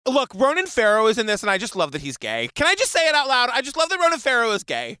Look, Ronan Farrow is in this, and I just love that he's gay. Can I just say it out loud? I just love that Ronan Farrow is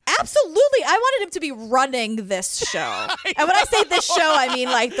gay. Absolutely. I wanted him to be running this show. And when I say this show, I mean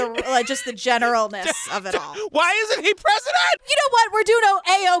just the generalness of it all. Why isn't he president? You know what? We're doing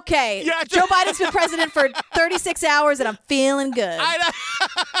A-okay. Yeah, Joe Biden's been president for 36 hours, and I'm feeling good.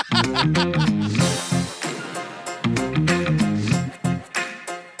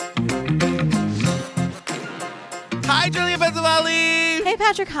 Hi, Jillian Pensavalli. Hey,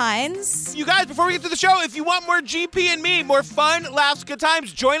 Patrick Hines. You guys, before we get to the show, if you want more GP and me, more fun, laughs, good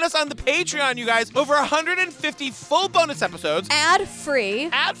times, join us on the Patreon, you guys. Over 150 full bonus episodes. Ad-free.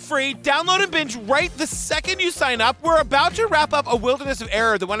 Ad-free. Download and binge right the second you sign up. We're about to wrap up A Wilderness of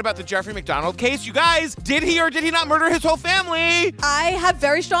Error, the one about the Jeffrey McDonald case. You guys, did he or did he not murder his whole family? I have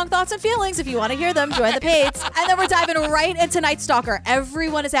very strong thoughts and feelings. If you want to hear them, join the page. And then we're diving right into Night Stalker.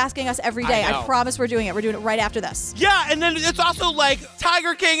 Everyone is asking us every day. I promise we're doing it. We're doing it right after this. Yeah, and then it's also like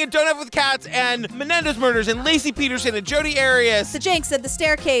Tiger King and Don't F with Cats and Menendez Murders and Lacey Peterson and Jodi Arias. The Jinx and The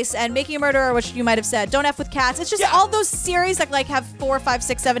Staircase and Making a Murderer, which you might have said. Don't F with Cats. It's just all those series that have 4, 5,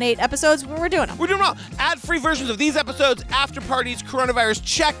 6, 7, 8 episodes. We're doing them. We're doing them all. Ad-free versions of these episodes, after parties, coronavirus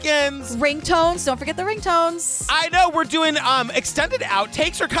check-ins. Ringtones. Don't forget the ringtones. I know. We're doing extended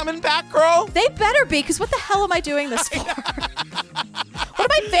outtakes are coming back, girl. They better be, because what the hell am I doing this for?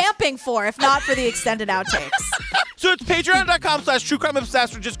 What am I vamping for if not for the extended outtakes? So it's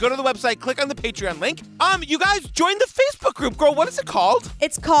patreon.com/truecrimeobsessed, or just go to the website, click on the Patreon link. You guys, join the Facebook group, girl. What is it called?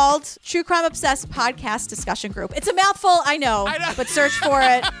 It's called True Crime Obsessed Podcast Discussion Group. It's a mouthful, I know. But search for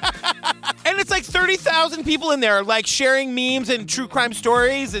it. And it's like 30,000 people in there, like sharing memes and true crime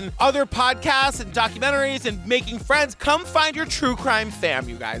stories and other podcasts and documentaries and making friends. Come find your true crime fam,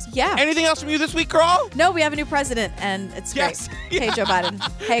 you guys. Yeah. Anything else from you this week, girl? No, we have a new president, and it's great. Yeah. Hey, Joe Biden.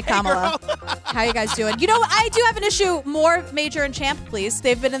 Hey, Kamala. How you guys doing? You know, I do have an issue. More Major and Champ, please.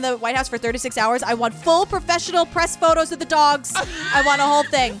 They've been in the White House for 36 hours. I want full professional press photos of the dogs. I want a whole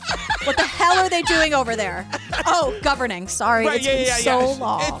thing. What the hell are they doing over there? Oh, governing. Sorry. Right, it's been so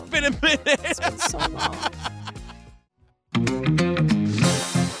long. It's been a minute. It's been so long.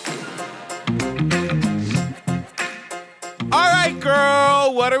 All right,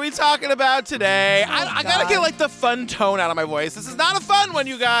 girl, what are we talking about today? I gotta get like the fun tone out of my voice. This is not a fun one,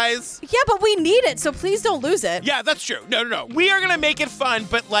 you guys. Yeah, but we need it, so please don't lose it. Yeah, that's true. No. We are gonna make it fun,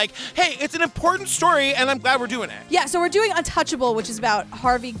 but like, hey, it's an important story, and I'm glad we're doing it. Yeah, so we're doing Untouchable, which is about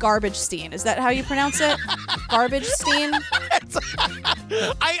Harvey Garbagestein. Is that how you pronounce it? Garbagestein?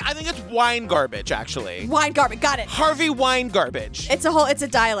 I think it's wine garbage, actually. Wine garbage, got it. Harvey Wine Garbage. It's a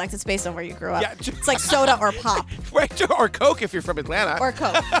dialect. It's based on where you grew up. Yeah. It's like soda or pop. Right, or Coke if you're from Atlanta. Or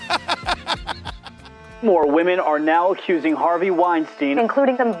Coke. More women are now accusing Harvey Weinstein,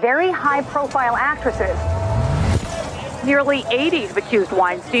 including some very high-profile actresses. Nearly 80 have accused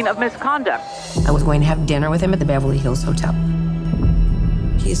Weinstein of misconduct. I was going to have dinner with him at the Beverly Hills Hotel.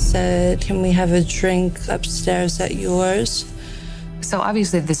 He said, "Can we have a drink upstairs at yours?" So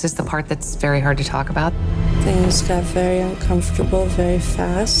obviously this is the part that's very hard to talk about. Things got very uncomfortable very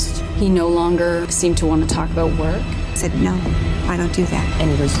fast. He no longer seemed to want to talk about work. I said, "No, I don't do that." And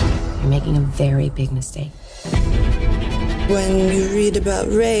he goes, "You're making a very big mistake." When you read about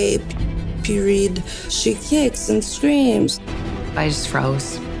rape, you read she kicks and screams. I just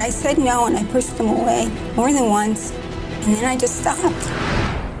froze. I said no, and I pushed him away more than once, and then I just stopped.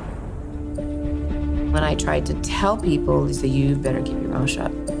 When I tried to tell people, they said, "You better keep your mouth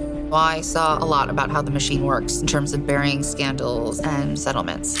shut." Well, I saw a lot about how the machine works in terms of burying scandals and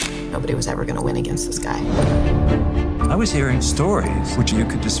settlements. Nobody was ever going to win against this guy. I was hearing stories which you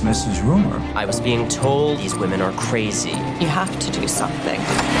could dismiss as rumor. I was being told these women are crazy. You have to do something.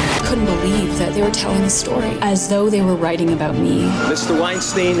 I couldn't believe that they were telling the story as though they were writing about me. Mr.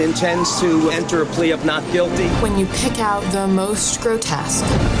 Weinstein intends to enter a plea of not guilty. When you pick out the most grotesque,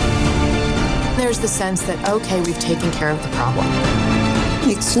 there's the sense that, okay, we've taken care of the problem.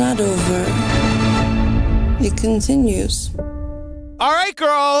 It's not over. It continues. All right,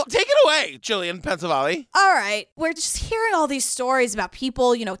 girl. Take it away, Jillian Pensavalli. All right. We're just hearing all these stories about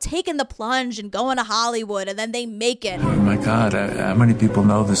people, taking the plunge and going to Hollywood, and then they make it. Oh, my God. How many people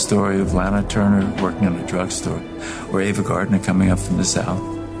know the story of Lana Turner working in a drugstore, or Ava Gardner coming up from the South,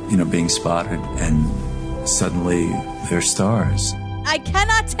 being spotted, and suddenly they're stars. I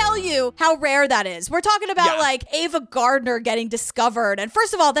cannot tell you how rare that is. We're talking about like Ava Gardner getting discovered. And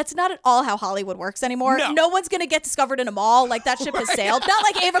first of all, that's not at all how Hollywood works anymore. No one's going to get discovered in a mall. Like that ship has sailed. Not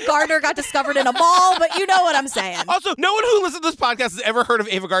like Ava Gardner got discovered in a mall, but you know what I'm saying. Also, no one who listens to this podcast has ever heard of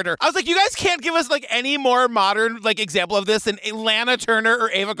Ava Gardner. I was like, you guys can't give us like any more modern like example of this than Lana Turner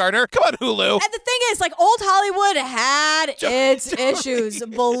or Ava Gardner. Come on, Hulu. And the thing is, like, old Hollywood had its issues,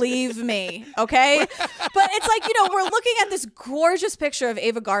 believe me, okay? But it's like, you know, we're looking at this gorgeous picture of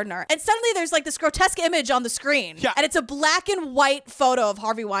Ava Gardner, and suddenly there's like this grotesque image on the screen, and it's a black and white photo of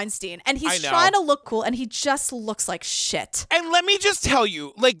Harvey Weinstein, and he's trying to look cool, and he just looks like shit. And let me just tell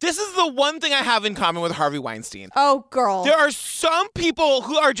you, like, this is the one thing I have in common with Harvey Weinstein. Oh, girl. There are some people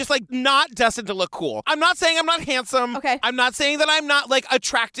who are just like not destined to look cool. I'm not saying I'm not handsome. Okay. I'm not saying that I'm not like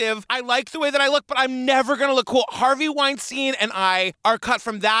attractive. I like the way that I look, but I'm never going to look cool. Harvey Weinstein and I are cut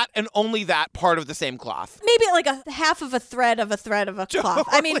from that and only that part of the same cloth. Maybe like a half of a thread of a cloth.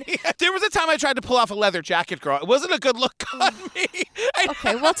 I mean, there was a time I tried to pull off a leather jacket, girl. It wasn't a good look on me.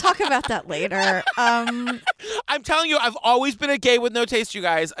 Okay, we'll talk about that later. I'm telling you, I've always been a gay with no taste, you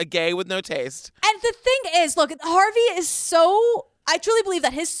guys. A gay with no taste. And the thing is, look, Harvey is so... I truly believe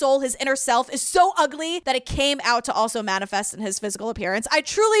that his soul, his inner self, is so ugly that it came out to also manifest in his physical appearance. I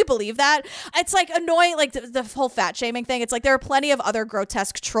truly believe that. It's like annoying, like the whole fat shaming thing. It's like there are plenty of other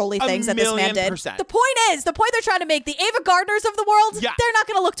grotesque, trolly things that this man did. 1,000,000%. The point they're trying to make, the Ava Gardners of the world, they're not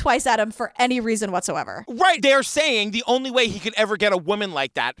going to look twice at him for any reason whatsoever. Right. They're saying the only way he could ever get a woman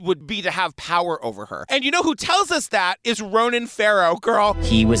like that would be to have power over her. And you know who tells us that is Ronan Farrow, girl.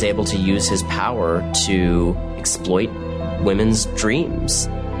 He was able to use his power to exploit women's dreams.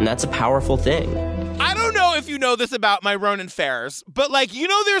 And that's a powerful thing. I don't know if you know this about my Ronan Farrows, but like, you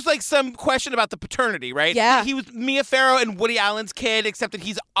know, there's like some question about the paternity, right? Yeah. He was Mia Farrow and Woody Allen's kid, except that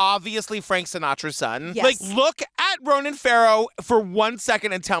he's obviously Frank Sinatra's son. Yes. Like, look at Ronan Farrow for 1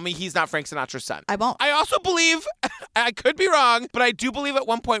 second and tell me he's not Frank Sinatra's son. I won't. I also believe, I could be wrong, but I do believe at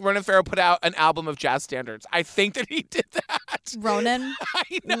one point Ronan Farrow put out an album of jazz standards. I think that he did that. Ronan,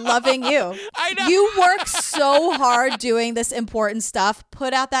 I know. loving you. I know. You work so hard doing this important stuff.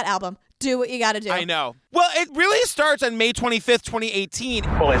 Put out that album. Do what you got to do. I know. Well, it really starts on May 25th, 2018.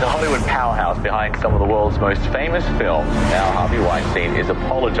 Well, in the Hollywood powerhouse behind some of the world's most famous films, now Harvey Weinstein is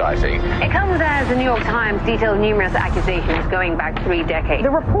apologizing. It comes as the New York Times detailed numerous accusations going back 3 decades. The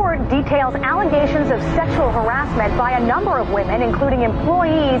report details allegations of sexual harassment by a number of women, including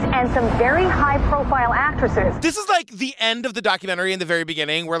employees and some very high-profile actresses. This is like the end of the documentary in the very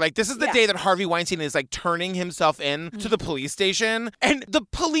beginning, where like this is the day that Harvey Weinstein is like turning himself in to the police station. And the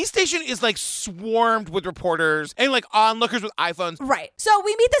police station is like swarmed with reporters and like onlookers with iPhones. Right. So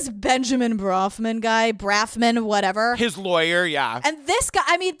we meet this Benjamin Braffman, whatever. His lawyer, yeah. And this guy,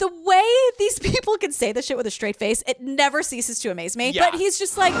 I mean, the way these people can say this shit with a straight face, it never ceases to amaze me. Yeah. But he's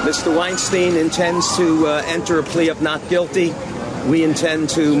just like... Mr. Weinstein intends to enter a plea of not guilty. We intend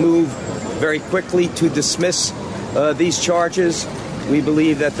to move very quickly to dismiss these charges. We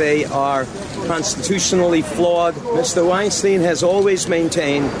believe that they are constitutionally flawed. Mr. Weinstein has always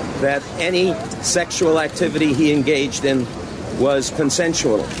maintained that any sexual activity he engaged in was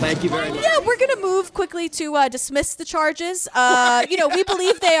consensual. Thank you very much. Yeah, we're going to move quickly to dismiss the charges. You know, we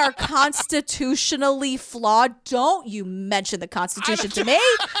believe they are constitutionally flawed. Don't you mention the Constitution to me.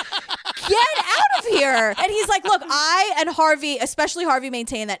 Get out of here. And he's like, look, I and Harvey, especially Harvey,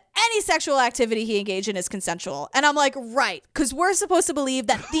 maintain that any sexual activity he engaged in is consensual. And I'm like, right, because we're supposed to believe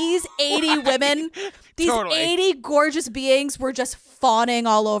that these 80 women, these 80 gorgeous beings were just fawning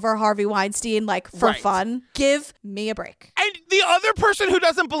all over Harvey Weinstein, like, for fun. Give me a break. And the other person who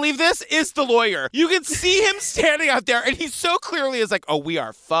doesn't believe this is the lawyer. You can see him standing out there, and he so clearly is like, oh, we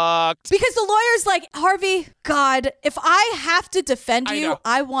are fucked. Because the lawyer's like, Harvey, God, if I have to defend you,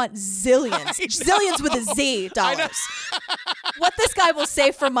 I want zillions. Zillions with a Z dollars. What this guy will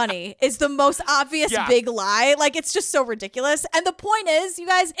say for money is the most obvious big lie. Like, it's just so ridiculous. And the point is, you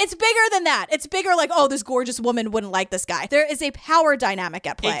guys, it's bigger than that. It's bigger like, oh, this gorgeous woman wouldn't like this guy. There is a power dynamic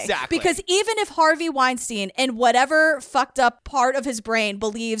at play. Exactly. Because even if Harvey Weinstein, in whatever fucked up part of his brain,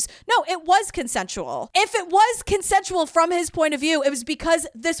 believes, no, it was consensual. If it was consensual from his point of view, it was because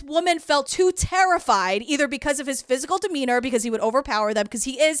this woman felt too terrified, either because of his physical demeanor, because he would overpower them, because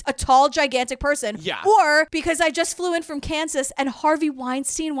he is a tall, gigantic person, or because I just flew in from Kansas and Harvey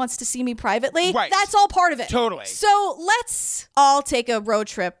Weinstein wants to see me privately. Right. That's all part of it. Totally. So let's all take a road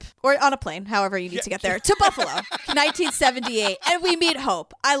trip, or on a plane, however you need to get there, to Buffalo, 1978, and we meet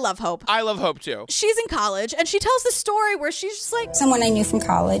Hope. I love Hope. I love Hope too. She's in college, and she tells the story where she's just like... Someone I knew from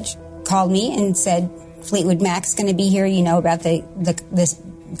college called me and said, Fleetwood Mac's going to be here, you know, about this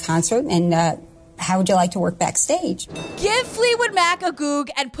concert, and how would you like to work backstage? Give Fleetwood Mac a goog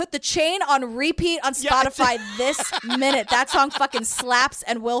and put The Chain on repeat on Spotify this minute. That song fucking slaps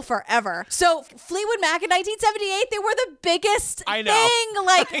and will forever. So Fleetwood Mac in 1978, they were the biggest thing.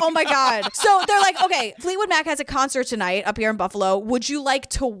 Like, oh my God. So they're like, okay, Fleetwood Mac has a concert tonight up here in Buffalo. Would you like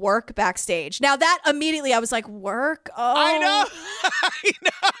to work backstage? Now that immediately I was like, work? Oh. I know.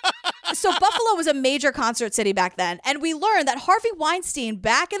 So Buffalo was a major concert city back then. And we learned that Harvey Weinstein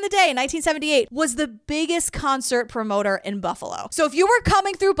back in the day in 1978 was the biggest concert promoter in Buffalo. So if you were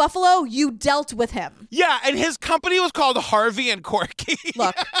coming through Buffalo, you dealt with him. Yeah, and his company was called Harvey and Corky.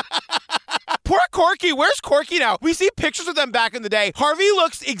 Look. Poor Corky. Where's Corky now? We see pictures of them back in the day. Harvey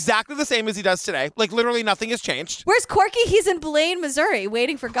looks exactly the same as he does today. Like, literally nothing has changed. Where's Corky? He's in Blaine, Missouri,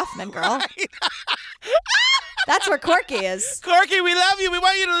 waiting for Guffman, girl. Right. That's where Corky is. Corky, we love you. We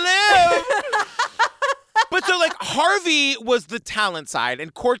want you to live. But so, like, Harvey was the talent side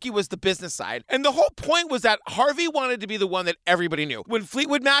and Corky was the business side. And the whole point was that Harvey wanted to be the one that everybody knew. When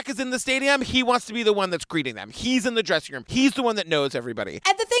Fleetwood Mac is in the stadium, he wants to be the one that's greeting them. He's in the dressing room. He's the one that knows everybody.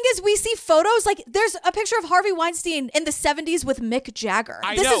 And the thing is, we see photos, like, there's a picture of Harvey Weinstein in the 70s with Mick Jagger.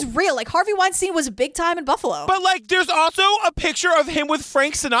 This is real. Like, Harvey Weinstein was big time in Buffalo. But, like, there's also a picture of him with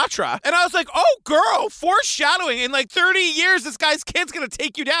Frank Sinatra. And I was like, oh, girl, foreshadowing. In, like, 30 years, this guy's kid's going to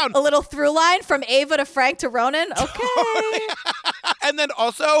take you down. A little through line from Ava to Frank to Ronan. Okay. And then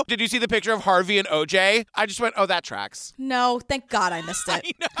also, did you see the picture of Harvey and OJ? I just went, oh, that tracks. No, thank God I missed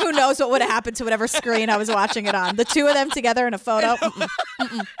it. Who knows what would have happened to whatever screen I was watching it on. The two of them together in a photo.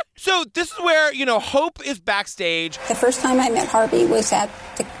 So this is where, you know, Hope is backstage. The first time I met Harvey was at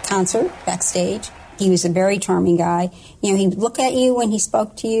the concert backstage. He was a very charming guy. You know, he'd look at you when he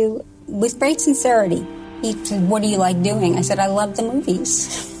spoke to you with great sincerity. He said, what do you like doing? I said, I love the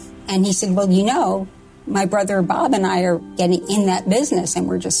movies. And he said, well, you know, my brother Bob and I are getting in that business and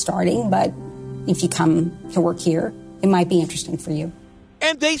we're just starting, but if you come to work here, it might be interesting for you.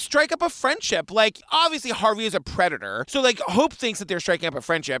 And they strike up a friendship. Like, obviously, Harvey is a predator. So, like, Hope thinks that they're striking up a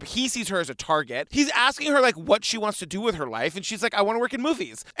friendship. He sees her as a target. He's asking her, like, what she wants to do with her life. And she's like, I want to work in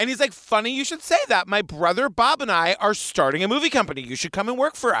movies. And he's like, funny you should say that. My brother Bob and I are starting a movie company. You should come and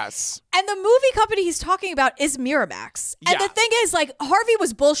work for us. And the movie company he's talking about is Miramax. And the thing is, like, Harvey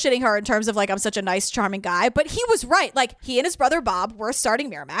was bullshitting her in terms of, like, I'm such a nice, charming guy. But he was right. Like, he and his brother Bob were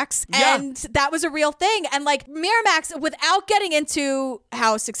starting Miramax. And that was a real thing. And, like, Miramax, without getting into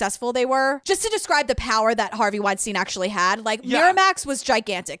how successful they were, just to describe the power that Harvey Weinstein actually had, like, Miramax was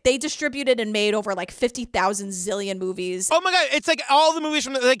gigantic. They distributed and made over, like, 50,000 zillion movies. Oh my God. It's like all the movies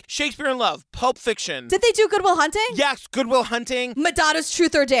from, like, Shakespeare in Love, Pulp Fiction. Did they do Good Will Hunting? Yes, Good Will Hunting. Madonna's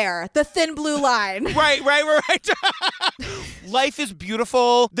Truth or Dare, The Thin Blue Line. Right. Life is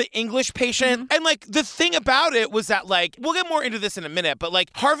Beautiful, The English Patient. And, like, the thing about it was that, like, we'll get more into this in a minute, but, like,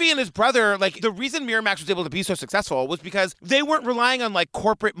 Harvey and his brother, like, the reason Miramax was able to be so successful was because they weren't relying on, like,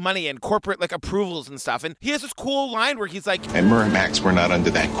 corporate money and corporate, like, approvals and stuff. And he has this cool line where he's like, at Miramax, we're not under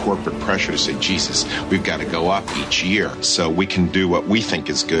that corporate pressure to say, Jesus, we've got to go up each year. So we can do what we think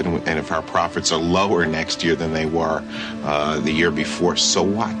is good. And if our profits are lower next year than they were the year before, so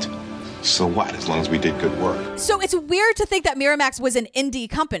what? So what, as long as we did good work? So it's weird to think that Miramax was an indie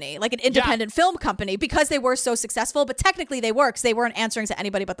company, like an independent film company, because they were so successful, but technically they were, because they weren't answering to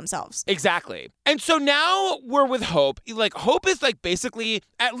anybody but themselves. Exactly. And so now we're with Hope. Like, Hope is, like, basically,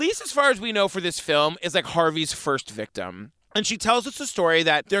 at least as far as we know for this film, is, like, Harvey's first victim. And she tells us a story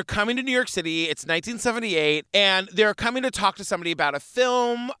that they're coming to New York City. It's 1978, and they're coming to talk to somebody about a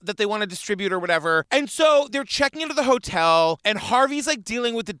film that they want to distribute or whatever. And so they're checking into the hotel, and Harvey's, like,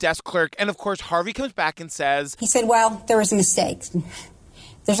 dealing with the desk clerk. And, of course, Harvey comes back and says, he said, well, there was a mistake.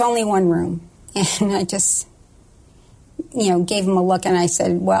 There's only one room. And I just, you know, gave him a look, and I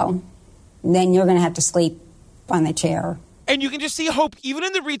said, well, then you're going to have to sleep on the chair. And you can just see Hope, even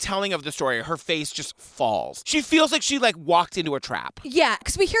in the retelling of the story, her face just falls. She feels like she, like, walked into a trap. Yeah,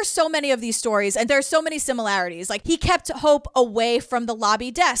 because we hear so many of these stories, and there's so many similarities. Like, he kept Hope away from the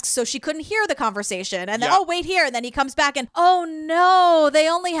lobby desk, so she couldn't hear the conversation. And then, oh, wait here. And then he comes back and, oh, no, they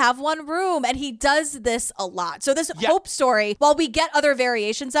only have one room. And he does this a lot. So this Hope story, while we get other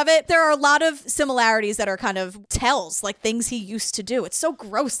variations of it, there are a lot of similarities that are kind of tells, like things he used to do. It's so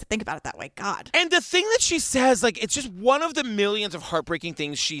gross to think about it that way. God. And the thing that she says, like, it's just one of the millions of heartbreaking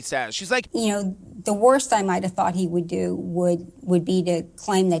things she says. She's like, you know, the worst I might have thought he would do would be to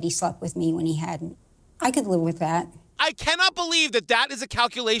claim that he slept with me when he hadn't. I could live with that. I cannot believe that that is a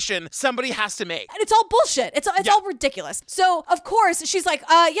calculation somebody has to make. And it's all bullshit. It's all ridiculous. So, of course, she's like,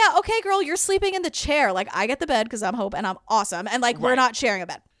 yeah, okay, girl, you're sleeping in the chair. Like, I get the bed because I'm Hope and I'm awesome. And, like, we're not sharing a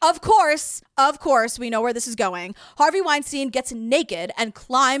bed. Of course, we know where this is going. Harvey Weinstein gets naked and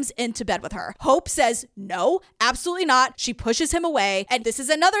climbs into bed with her. Hope says, no, absolutely not. She pushes him away. And this is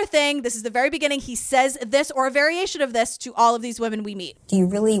another thing. This is the very beginning. He says this or a variation of this to all of these women we meet. Do you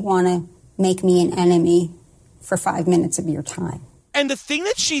really want to make me an enemy for 5 minutes of your time? And the thing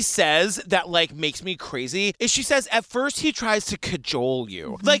that she says that, like, makes me crazy is she says, at first he tries to cajole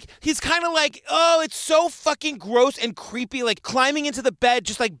you. Like, he's kind of like, oh, it's so fucking gross and creepy, like, climbing into the bed,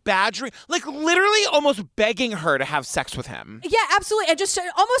 just, like, badgering, like, literally almost begging her to have sex with him. Yeah, absolutely. And just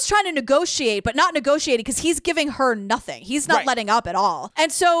almost trying to negotiate, but not negotiating because he's giving her nothing. He's not letting up at all.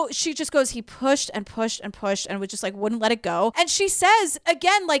 And so she just goes, he pushed and pushed and pushed and was just, like, wouldn't let it go. And she says,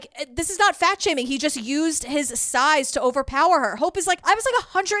 again, like, this is not fat shaming. He just used his size to overpower her. Hope is like, I was like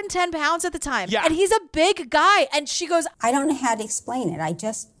 110 pounds at the time. Yeah. And he's a big guy. And she goes, I don't know how to explain it. I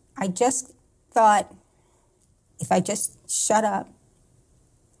just thought if I just shut up,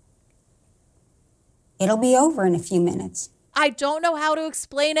 it'll be over in a few minutes. I don't know how to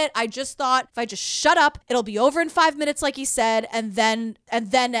explain it. I just thought if I just shut up, it'll be over in 5 minutes, like he said, and then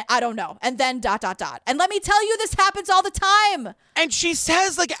I don't know. And then ... And let me tell you, this happens all the time. And she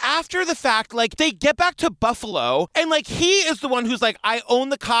says, like, after the fact, like, they get back to Buffalo, and, like, he is the one who's like, I own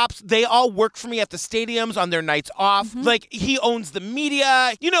the cops. They all work for me at the stadiums on their nights off. Like, he owns the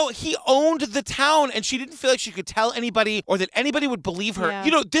media. You know, he owned the town, and she didn't feel like she could tell anybody or that anybody would believe her. Yeah.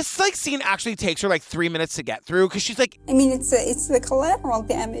 You know, this, like, scene actually takes her, like, 3 minutes to get through, because she's like... I mean, it's the collateral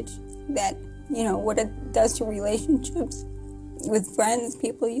damage that, you know, what it does to relationships with friends,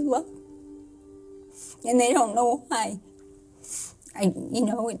 people you love. And they don't know why.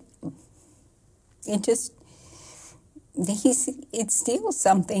 It steals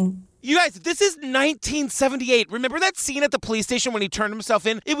something. You guys, this is 1978. Remember that scene at the police station when he turned himself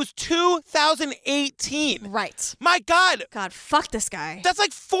in? It was 2018. Right. My God. God, fuck this guy. That's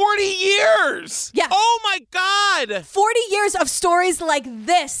like 40 years. Yeah. Oh my God. 40 years of stories like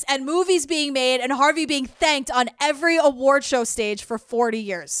this and movies being made and Harvey being thanked on every award show stage for 40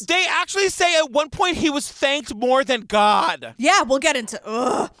 years. They actually say at one point he was thanked more than God. Yeah, we'll get into...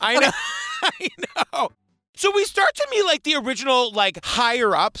 I know. I know. So we start to meet, like, the original, like,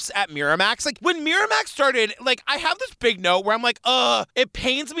 higher-ups at Miramax. Like, when Miramax started, like, I have this big note where I'm like, it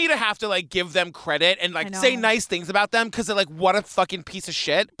pains me to have to, like, give them credit and, like, say nice things about them because they're, like, what a fucking piece of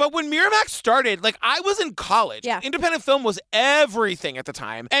shit. But when Miramax started, like, I was in college. Yeah. Independent film was everything at the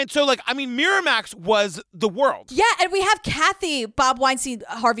time. And so, like, I mean, Miramax was the world. Yeah, and we have Kathy, Bob Weinstein,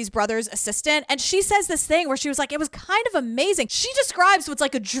 Harvey's brother's assistant, and she says this thing where she was like, it was kind of amazing. She describes what's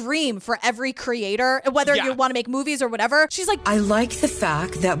like a dream for every creator, whether you want to make movies or whatever. She's like, I like the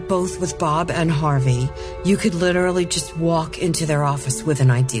fact that both with Bob and Harvey, you could literally just walk into their office with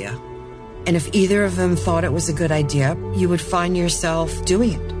an idea. And if either of them thought it was a good idea, you would find yourself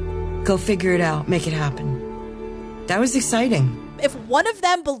doing it. Go figure it out, make it happen. That was exciting. If one of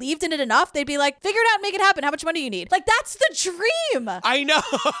them believed in it enough, they'd be like, figure it out, make it happen. How much money do you need? Like, that's the dream. I know.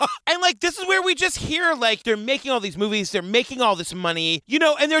 And, like, this is where we just hear, like, they're making all these movies, they're making all this money, you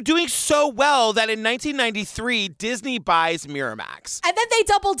know, and they're doing so well that in 1993, Disney buys Miramax. And then they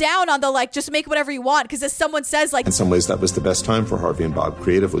double down on the, like, just make whatever you want. Because as someone says, like... In some ways, that was the best time for Harvey and Bob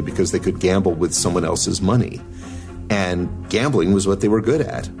creatively because they could gamble with someone else's money. And gambling was what they were good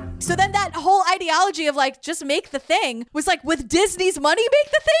at. So then that whole ideology of, like, just make the thing was like, with Disney's money,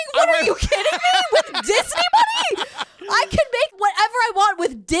 make the thing? What are you kidding me? With Disney money? I can make whatever I want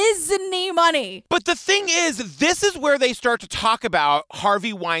with Disney money. But the thing is, this is where they start to talk about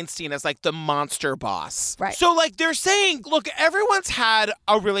Harvey Weinstein as, like, the monster boss. Right. So, like, they're saying, look, everyone's had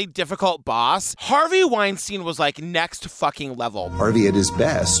a really difficult boss. Harvey Weinstein was, like, next fucking level. Harvey at his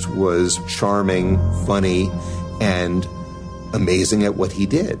best was charming, funny, and amazing at what he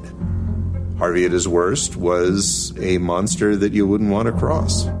did. Harvey at his worst was a monster that you wouldn't want to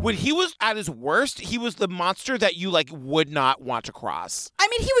cross. When he was at his worst, he was the monster that you, like, would not want to cross. I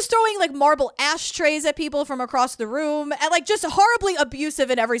mean, he was throwing, like, marble ashtrays at people from across the room and, like, just horribly abusive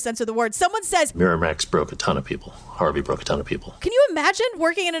in every sense of the word. Someone says, Miramax broke a ton of people. Harvey broke a ton of people. Can you imagine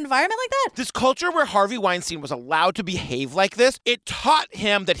working in an environment like that? This culture where Harvey Weinstein was allowed to behave like this, it taught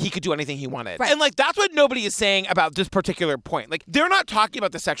him that he could do anything he wanted. Right. And, like, that's what nobody is saying about this particular point. Like, they're not talking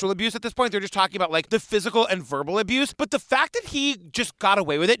about the sexual abuse at this point. They're just just talking about like the physical and verbal abuse, but the fact that he just got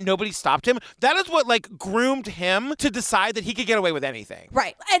away with it, nobody stopped him, that is what like groomed him to decide that he could get away with anything.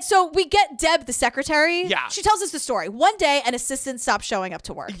 Right. And so we get Deb, the secretary. Yeah. She tells us the story. One day, an assistant stopped showing up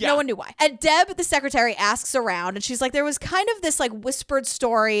to work. Yeah. No one knew why. And Deb, the secretary, asks around, and she's like, there was kind of this like whispered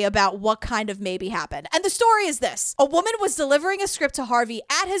story about what kind of maybe happened. And the story is this. A woman was delivering a script to Harvey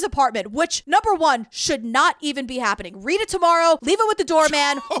at his apartment, which, number one, should not even be happening. Read it tomorrow, leave it with the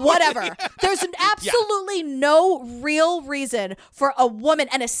doorman, whatever. Yeah. There's absolutely no real reason for a woman,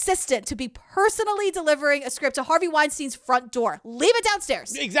 an assistant, to be personally delivering a script to Harvey Weinstein's front door. Leave it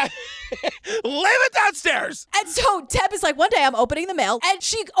downstairs. Exactly. Leave it downstairs. And so Deb is like, one day I'm opening the mail, and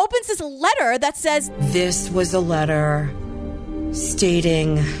she opens this letter that says, this was a letter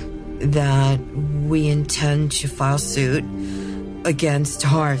stating that we intend to file suit against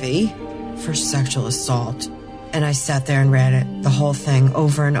Harvey for sexual assault. And I sat there and read it, the whole thing,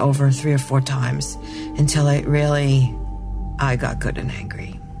 over and over 3 or 4 times until I got good and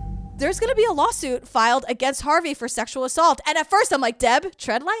angry. There's going to be a lawsuit filed against Harvey for sexual assault. And at first I'm like, Deb,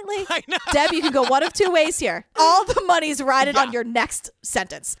 tread lightly. I know. Deb, you can go one of 2 ways here. All the money's riding on your next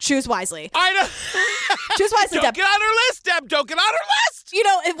sentence. Choose wisely. I know. Choose wisely, Don't Deb. Get on her list, Deb. Don't get on her list. You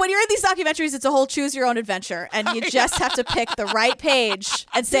know, when you're in these documentaries, it's a whole choose your own adventure. And you just have to pick the right page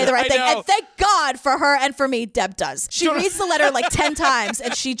and say the right thing. And thank God for her and for me, Deb does. She reads the letter like 10 times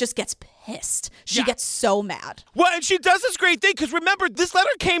and she just gets pissed. She gets so mad. Well, and she does this great thing because remember, this letter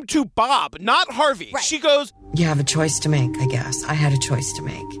came to Bob, not Harvey. Right. She goes, you have a choice to make, I guess. I had a choice to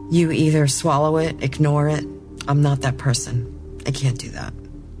make. You either swallow it, ignore it. I'm not that person. I can't do that.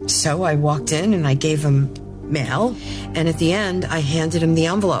 So I walked in and I gave him mail. And at the end, I handed him the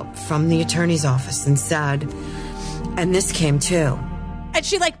envelope from the attorney's office and said, and this came too. And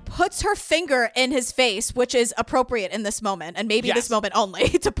she like puts her finger in his face, which is appropriate in this moment, and maybe this moment only,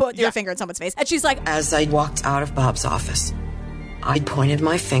 to put your finger in someone's face. And she's like, as I walked out of Bob's office, I pointed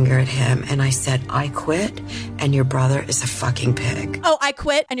my finger at him and I said, I quit and your brother is a fucking pig. Oh, I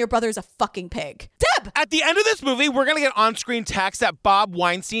quit and your brother is a fucking pig. Deb! At the end of this movie, we're going to get on-screen text that Bob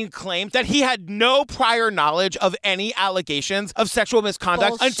Weinstein claimed that he had no prior knowledge of any allegations of sexual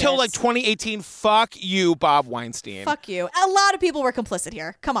misconduct until like 2018. Fuck you, Bob Weinstein. Fuck you. A lot of people were complicit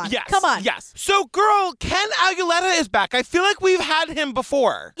here. Come on. Yes. Come on. Yes. So, girl, Ken Aguilera is back. I feel like we've had him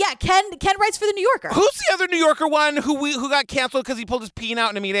before. Yeah, Ken writes for The New Yorker. Who's the other New Yorker one who got canceled because he pulled his peen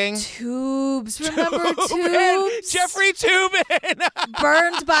out in a meeting? Tubes. Remember Tubes? Jeffrey Toobin.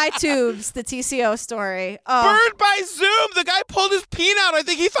 Burned by Tubes, the TCO story. Oh. Burned by Zoom. The guy pulled his peen out. I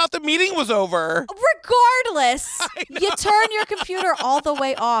think he thought the meeting was over. Regardless, you turn your computer all the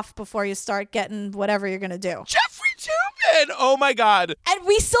way off before you start getting whatever you're going to do. Jeffrey Toobin. Oh, my God. And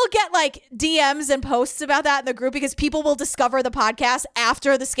we still get like DMs and posts about that in the group because people will discover the podcast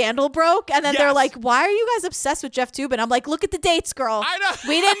after the scandal broke. And then they're like, why are you guys obsessed with Jeff Toobin? I'm like, look at the dates, girl. I know.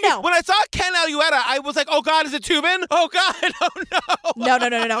 We didn't know. When I saw Ken Aguilera, I was like, oh, God, is it Toobin? Oh, God. Oh, no.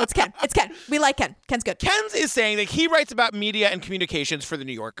 No. It's Ken. It's Ken. We like Ken. Ken's good. Ken is saying that he writes about media and communications for The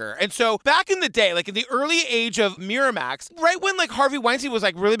New Yorker. And so back in the day, like in the early age of Miramax, right when like Harvey Weinstein was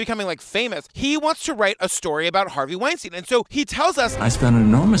like really becoming like famous, he wants to write a story about Harvey Weinstein. And so he tells us, I spent an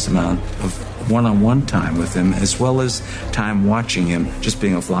enormous amount of one-on-one time with him, as well as time watching him just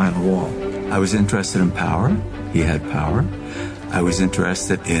being a fly on the wall. I was interested in power. He had power. I was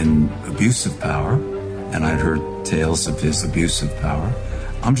interested in abuse of power, and I'd heard tales of his abuse of power.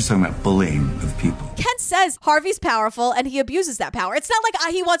 I'm just talking about bullying of people. Ken says Harvey's powerful and he abuses that power. It's not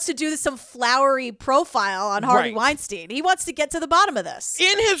like he wants to do some flowery profile on Harvey Weinstein. He wants to get to the bottom of this.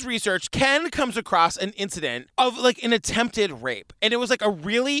 In his research, Ken comes across an incident of like an attempted rape. And it was like a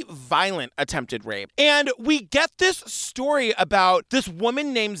really violent attempted rape. And we get this story about this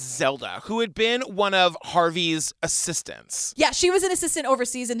woman named Zelda, who had been one of Harvey's assistants. Yeah, she was an assistant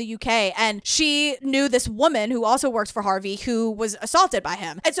overseas in the UK. And she knew this woman who also worked for Harvey who was assaulted by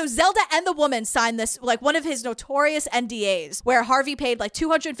him. And so Zelda and the woman signed this, like one of his notorious NDAs, where Harvey paid like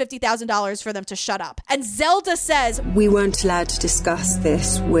 $250,000 for them to shut up. And Zelda says, we weren't allowed to discuss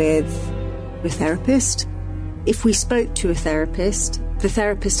this with a therapist. If we spoke to a therapist, the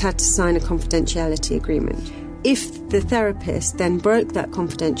therapist had to sign a confidentiality agreement. If the therapist then broke that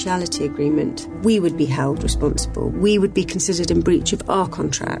confidentiality agreement, we would be held responsible. We would be considered in breach of our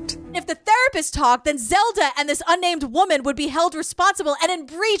contract. If the therapist talked, then Zelda and this unnamed woman would be held responsible and in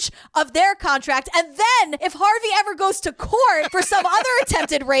breach of their contract. And then if Harvey ever goes to court for some other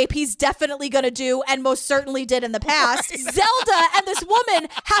attempted rape he's definitely going to do and most certainly did in the past, Zelda and this woman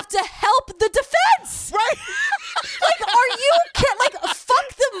have to help the defense. Right. Like, are you kidding? Like,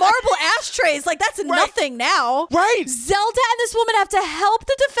 fuck the marble ashtrays. Like, that's nothing now. Right. Zelda and this woman have to help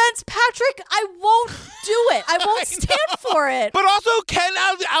the defense. Patrick, I won't do it. I won't stand for it. But also, Ken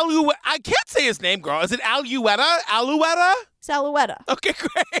Aluetta, I can't say his name, girl. Is it Aluetta? Aluetta? It's Aluetta. Okay,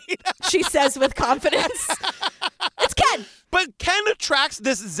 great. She says with confidence. It's Ken. But Ken tracks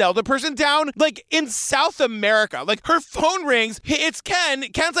this Zelda person down, like, in South America. Like, her phone rings. It's Ken.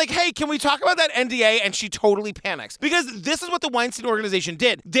 Ken's like, hey, can we talk about that NDA? And she totally panics. Because this is what the Weinstein organization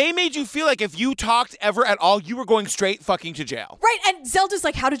did. They made you feel like if you talked ever at all, you were going straight fucking to jail. Right. And Zelda's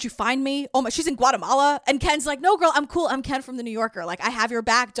like, how did you find me? Oh, my, she's in Guatemala. And Ken's like, no, girl, I'm cool. I'm Ken from The New Yorker. Like, I have your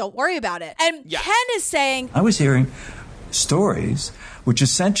back. Don't worry about it. And Ken is saying, I was hearing stories which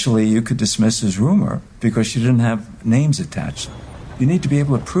essentially you could dismiss as rumor because you didn't have names attached. You need to be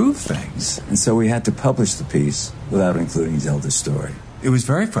able to prove things. And so we had to publish the piece without including Zelda's story. It was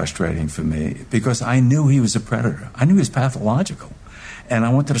very frustrating for me because I knew he was a predator. I knew he was pathological. And I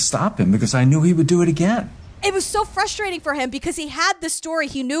wanted to stop him because I knew he would do it again. It was so frustrating for him because he had the story.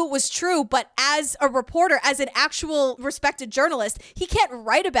 He knew it was true. But as a reporter, as an actual respected journalist, he can't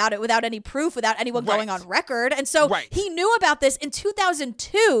write about it without any proof, without anyone going on record. And so he knew about this in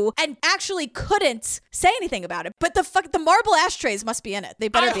 2002 and actually couldn't say anything about it. But the marble ashtrays must be in it. They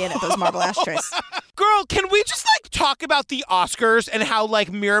better be in it, those marble ashtrays. Girl, can we just talk about the Oscars and how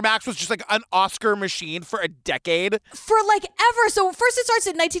Miramax was just an Oscar machine for a decade? For ever. So first it starts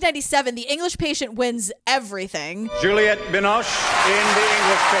in 1997. The English Patient wins everything. Juliette Binoche in The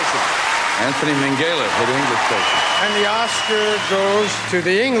English Patient. Anthony Minghella for The English Patient. And the Oscar goes to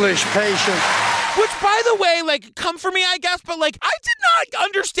The English Patient. Which, by the way, come for me, I guess, but I did not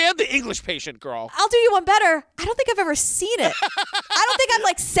understand The English Patient, girl. I'll do you one better. I don't think I've ever seen it. I don't think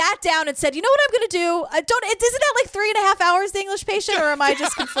I've sat down and said, you know what I'm going to do? Isn't that 3.5 hours, The English Patient, or am I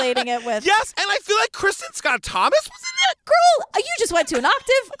just conflating it with? Yes, and I feel like Kristen Scott Thomas was in it. Girl, you just went to an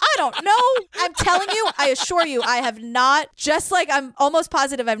octave? I don't know. I'm telling you, I assure you, I have not, I'm almost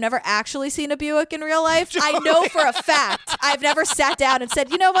positive I've never actually seen a Buick in real life. I know for a fact I've never sat down and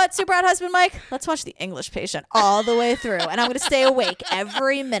said, you know what, Super Hot Husband Mike, let's watch The English Patient all the way through, and I'm going to stay awake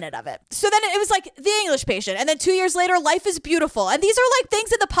every minute of it. So then it was The English Patient, and then 2 years later, Life is Beautiful, and these are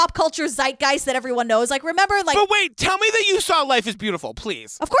things in the pop culture zeitgeist that everyone knows. Remember, But wait, tell me that you saw Life is Beautiful,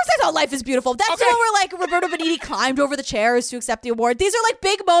 please. Of course I saw Life is Beautiful. That's the one where Roberto Benigni climbed over the chairs to accept the award. These are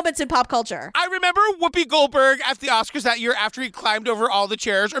big moments in pop culture. I remember Whoopi Goldberg at the Oscars that year after he climbed over all the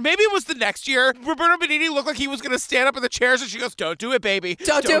chairs, or maybe it was the next year. Roberto Benigni looked like he was going to stand up in the chairs, and she goes, "Don't do it, baby.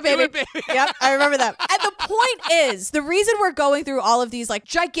 Don't do it, baby." Yep, I remember that. And the point is, the reason we're going through all of these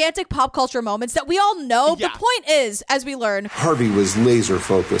gigantic pop culture moments that we all know, the point is, as we learn, Harvey was laser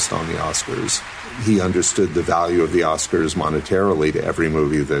focused on the Oscars. He understood the value of the Oscars monetarily to every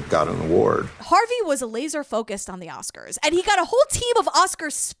movie that got an award. Harvey was laser focused on the Oscars, and he got a whole team of Oscar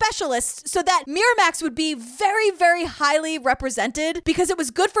specialists so that Miramax would be very, very highly represented because it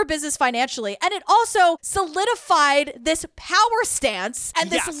was good for business financially. And it also solidified this power stance and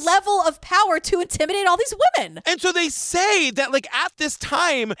this level of power to intimidate all these women. And so they say that at this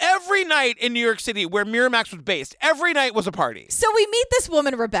time, every night in New York City where Miramax was based, every night was a party. So we meet this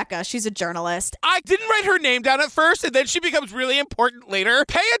woman, Rebecca. She's a journalist. I didn't write her name down at first, and then she becomes really important later.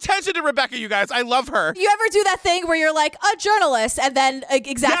 Pay attention to Rebecca, you guys. I love her. You ever do that thing where you're a journalist, and then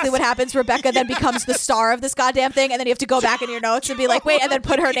exactly what happens, Rebecca then becomes the star of this goddamn thing, and then you have to go back in your notes and be wait, and then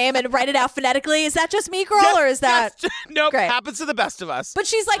put her name and write it out phonetically? Is that just me, girl, or is that... Nope, happens to the best of us. But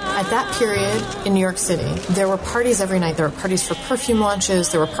she's At that period in New York City, there were parties every night. There were parties for perfume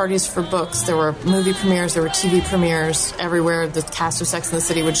launches. There were parties for books. There were movie premieres. There were TV premieres everywhere. The cast of Sex and the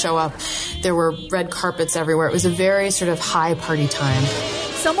City would show up. There were red carpets everywhere. It was a very sort of high party time.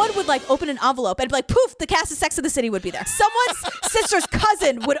 Someone would open an envelope and poof, the cast of Sex and the City would be there. Someone's sister's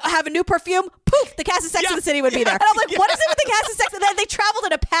cousin would have a new perfume. Poof, the cast of Sex and the City would be there. And I'm what is it with the cast of Sex? And then they traveled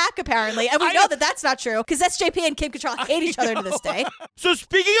in a pack, apparently. And we know that that's not true because SJP and Kim Cattrall hate each other to this day. So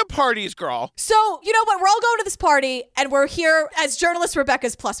speaking of parties, girl. So, you know what? We're all going to this party and we're here as journalist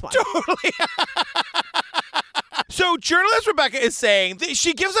Rebecca's plus one. Totally. So journalist Rebecca is saying that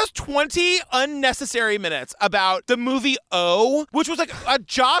she gives us 20 unnecessary minutes about the movie O, which was a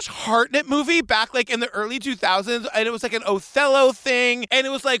Josh Hartnett movie back in the early 2000s. And it was an Othello thing. And it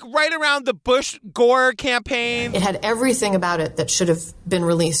was right around the Bush Gore campaign. It had everything about it that should have been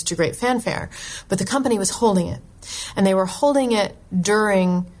released to great fanfare. But the company was holding it. And they were holding it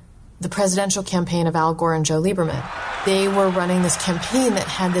during the presidential campaign of Al Gore and Joe Lieberman. They were running this campaign that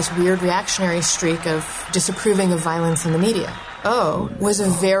had this weird reactionary streak of disapproving of violence in the media. O was a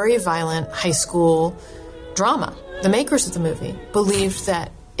very violent high school drama. The makers of the movie believed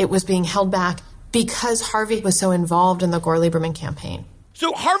that it was being held back because Harvey was so involved in the Gore-Lieberman campaign.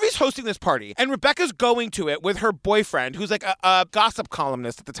 So Harvey's hosting this party, and Rebecca's going to it with her boyfriend, who's like a gossip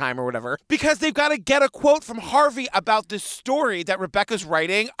columnist at the time or whatever, because they've got to get a quote from Harvey about this story that Rebecca's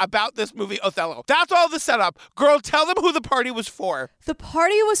writing about this movie Othello. That's all the setup. Girl, tell them who the party was for. The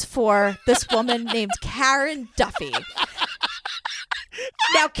party was for this woman named Karen Duffy.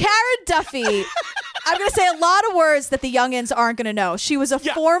 Now, Karen Duffy, I'm going to say a lot of words that the youngins aren't going to know. She was a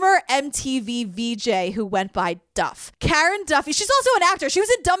former MTV VJ who went by Duff. Karen Duffy, she's also an actor. She was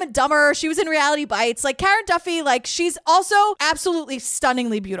in Dumb and Dumber. She was in Reality Bites. Like, Karen Duffy, like, she's also absolutely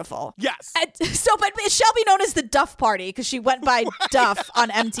stunningly beautiful. Yes. And so, but it shall be known as the Duff Party because she went by Duff on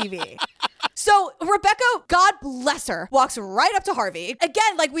MTV. So Rebecca, God bless her, walks right up to Harvey.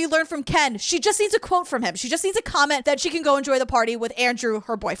 Again, like we learned from Ken, she just needs a quote from him. She just needs a comment that she can go enjoy the party with Andrew,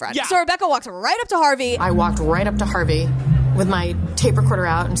 her boyfriend. Yeah. So Rebecca walks right up to Harvey. I walked right up to Harvey with my tape recorder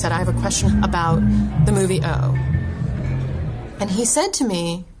out and said, I have a question about the movie O. And he said to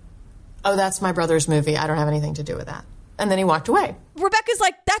me, oh, that's my brother's movie. I don't have anything to do with that. And then he walked away. Rebecca's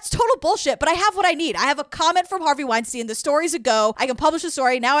like, that's total bullshit, but I have what I need. I have a comment from Harvey Weinstein. The story's a go. I can publish the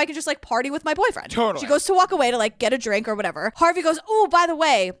story. Now I can just like party with my boyfriend. Totally. She goes to walk away to like get a drink or whatever. Harvey goes, oh, by the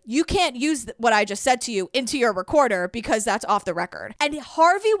way, you can't use what I just said to you into your recorder because that's off the record. And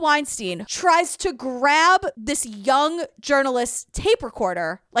Harvey Weinstein tries to grab this young journalist's tape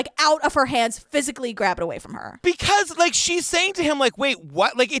recorder, like out of her hands, physically grab it away from her. Because like she's saying to him like, wait,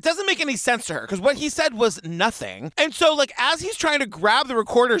 what? Like it doesn't make any sense to her because what he said was nothing. And so like as he's trying to grab the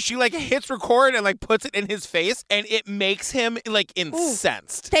recorder, she like hits record and like puts it in his face and it makes him like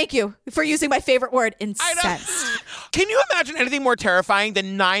incensed. Ooh, thank you for using my favorite word, incensed. Can you imagine anything more terrifying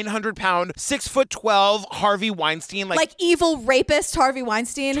than 900-pound, 6'12" Harvey Weinstein? Like evil rapist Harvey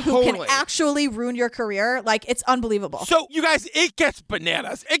Weinstein who can actually ruin your career. Like it's unbelievable. So you guys, it gets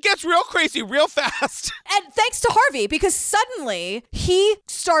bananas. It gets real crazy real fast. And thanks to Harvey, because suddenly he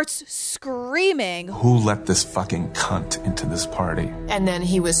starts screaming, who let this fucking cunt into this party? And then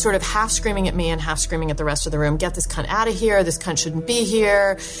he was sort of half screaming at me and half screaming at the rest of the room. Get this cunt out of here. This cunt shouldn't be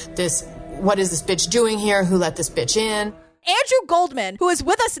here. What is this bitch doing here? Who let this bitch in? Andrew Goldman, who is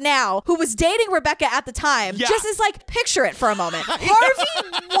with us now, who was dating Rebecca at the time, just is like, picture it for a moment.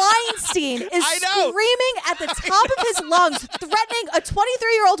 Harvey Weinstein is screaming at the top of his lungs, threatening a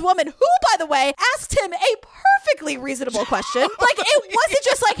 23-year-old woman who, by the way, asked him a perfectly reasonable question. Like, it wasn't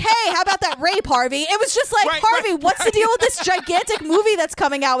just like, hey, how about that rape, Harvey? It was just like, Harvey, what's the deal with this gigantic movie that's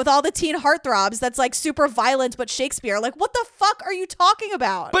coming out with all the teen heartthrobs that's like super violent but Shakespeare? Like, what the fuck are you talking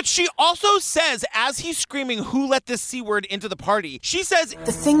about? But she also says, as he's screaming, who let this C word into the party, she says,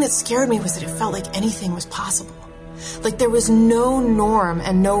 the thing that scared me was that it felt like anything was possible. Like there was no norm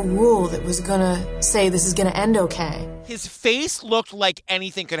and no rule that was gonna say this is gonna end okay. His face looked like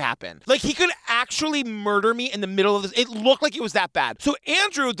anything could happen. Like he could actually murder me in the middle of this. It looked like it was that bad. So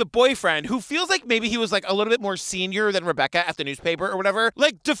Andrew, the boyfriend, who feels like maybe he was like a little bit more senior than Rebecca at the newspaper or whatever,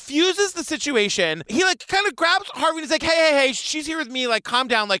 like diffuses the situation. He like kind of grabs Harvey and he's like, hey, she's here with me. Like, calm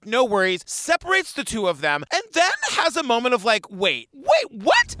down. Like, no worries. Separates the two of them and then has a moment of like, wait,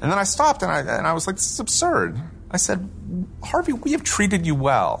 what? And then I stopped and I was like, this is absurd. I said, Harvey, we have treated you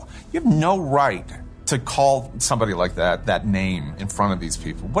well. You have no right to call somebody like that name in front of these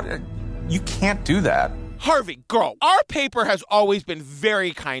people. You can't do that. Harvey, girl, our paper has always been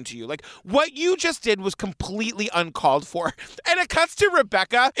very kind to you. Like, what you just did was completely uncalled for. And it cuts to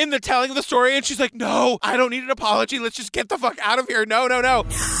Rebecca in the telling of the story, and she's like, no, I don't need an apology. Let's just get the fuck out of here. No. No, I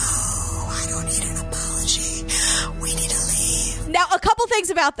don't need an apology. We need to leave. Now, a couple things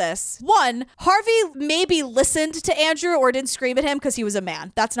about this. One, Harvey maybe listened to Andrew or didn't scream at him because he was a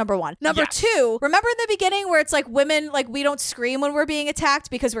man. That's number one. Number two, remember in the beginning where it's like women, like we don't scream when we're being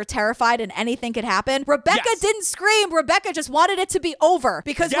attacked because we're terrified and anything could happen? Rebecca didn't scream. Rebecca just wanted it to be over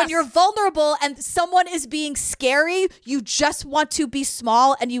because when you're vulnerable and someone is being scary, you just want to be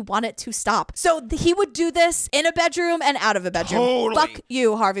small and you want it to stop. So he would do this in a bedroom and out of a bedroom. Totally. Fuck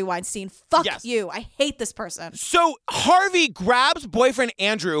you, Harvey Weinstein. Fuck you. I hate this person. So Harvey grabs boyfriend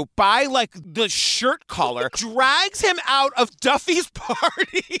Andrew by like the shirt collar, drags him out of Duffy's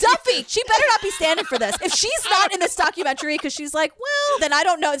party. Duffy, she better not be standing for this. If she's not in this documentary because she's like, well, then I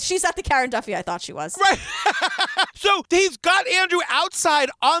don't know. She's not the Karen Duffy I thought she was. Right. So he's got Andrew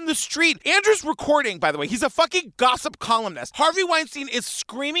outside on the street. Andrew's recording, by the way. He's a fucking gossip columnist. Harvey Weinstein is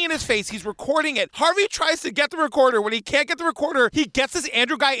screaming in his face. He's recording it. Harvey tries to get the recorder. When he can't get the recorder, he gets this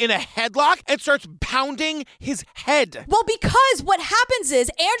Andrew guy in a headlock and starts pounding his head. Well, because because what happens is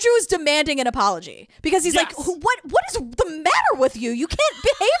Andrew is demanding an apology because he's like, what is the matter with you? You can't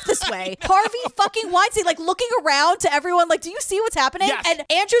behave this way. Harvey fucking Weinstein, like looking around to everyone, like, do you see what's happening? Yes.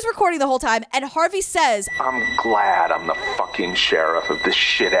 And Andrew's recording the whole time, and Harvey says, I'm glad I'm the fucking sheriff of this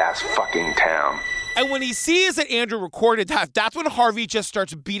shit-ass fucking town. And when he sees that Andrew recorded that, that's when Harvey just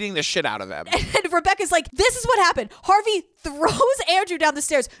starts beating the shit out of him. And Rebecca's like, this is what happened. Harvey throws Andrew down the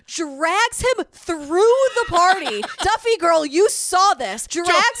stairs, drags him through the party. Duffy girl, you saw this.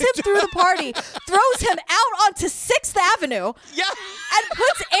 Drags him through the party, throws him out onto 6th Avenue, and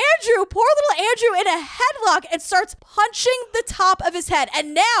puts Andrew, poor little Andrew, in a headlock and starts punching the top of his head.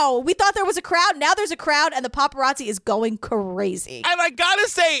 And now, we thought there was a crowd. Now there's a crowd, and the paparazzi is going crazy. And I gotta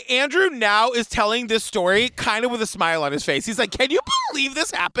say, Andrew now is telling this story kind of with a smile on his face. He's like, can you believe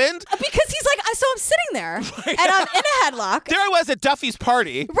this happened? Because he's like, so I'm sitting there, and I'm in a headlock. There I was at Duffy's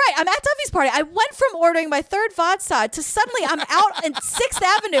party. Right, I'm at Duffy's party. I went from ordering my 3rd vodka to suddenly I'm out in 6th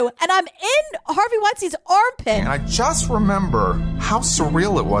Avenue, and I'm in Harvey Weinstein's armpit. And I just remember how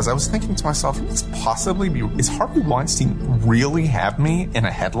surreal it was. I was thinking to myself, is Harvey Weinstein really have me in a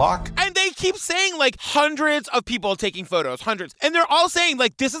headlock? And they keep saying, like, hundreds of people taking photos, hundreds. And they're all saying,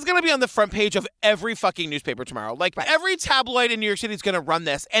 like, this is going to be on the front page of every fucking newspaper tomorrow. Like, every tabloid in New York City is going to run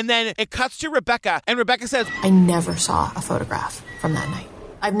this. And then it cuts to Rebecca, and Rebecca says, I never saw a photograph from that night.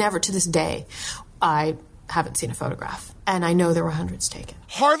 I've never, to this day, I haven't seen a photograph. And I know there were hundreds taken.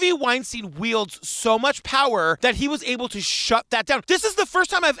 Harvey Weinstein wields so much power that he was able to shut that down. This is the first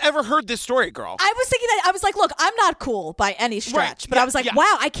time I've ever heard this story, girl. I was thinking that, I was like, look, I'm not cool by any stretch. But I was like,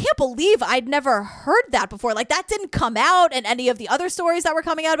 wow, I can't believe I'd never heard that before. Like, that didn't come out in any of the other stories that were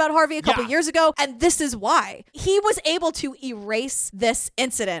coming out about Harvey a couple years ago. And this is why. He was able to erase this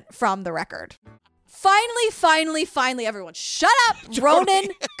incident from the record. Finally, everyone, shut up. Ronan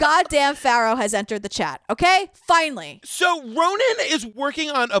goddamn Farrow has entered the chat, okay? Finally. So Ronan is working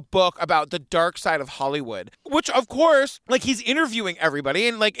on a book about the dark side of Hollywood, which, of course, like, he's interviewing everybody,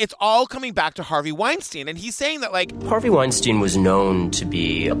 and, like, it's all coming back to Harvey Weinstein, and he's saying that, like... Harvey Weinstein was known to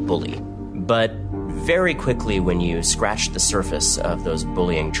be a bully, but very quickly when you scratched the surface of those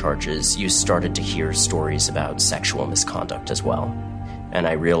bullying charges, you started to hear stories about sexual misconduct as well. And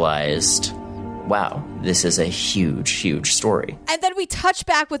I realized... wow, this is a huge story. And then we touch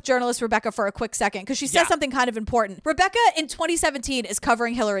back with journalist Rebecca for a quick second because she says something kind of important. Rebecca in 2017 is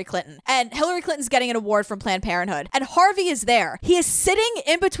covering Hillary Clinton, and Hillary Clinton's getting an award from Planned Parenthood, and Harvey is there. He is sitting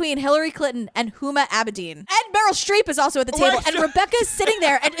in between Hillary Clinton and Huma Abedin. And Meryl Streep is also at the table, and Rebecca is sitting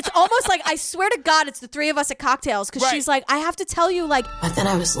there, and it's almost like, I swear to God, it's the three of us at cocktails because she's like, I have to tell you, like... But then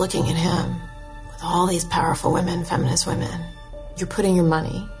I was looking at him with all these powerful women, feminist women. You're putting your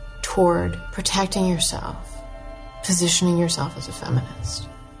money toward protecting yourself, positioning yourself as a feminist,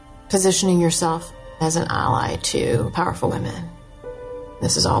 positioning yourself as an ally to powerful women.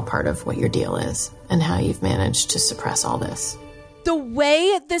 This is all part of what your deal is and how you've managed to suppress all this. The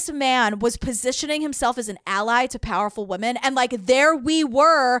way this man was positioning himself as an ally to powerful women, and like there we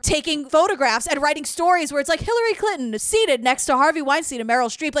were taking photographs and writing stories where it's like Hillary Clinton seated next to Harvey Weinstein and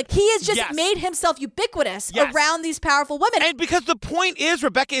Meryl Streep. Like he has just made himself ubiquitous around these powerful women. And because the point is,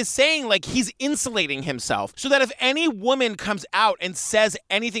 Rebecca is saying like he's insulating himself so that if any woman comes out and says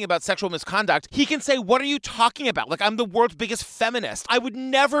anything about sexual misconduct, he can say, what are you talking about? Like, I'm the world's biggest feminist. I would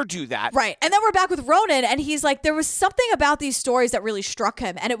never do that. Right. And then we're back with Ronan, and he's like, there was something about these stories that really struck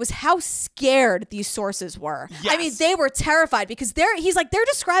him, and it was how scared these sources were. I mean, they were terrified because they're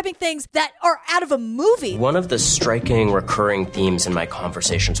describing things that are out of a movie. One of the striking recurring themes in my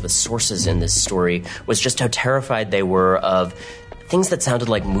conversations with sources in this story was just how terrified they were of things that sounded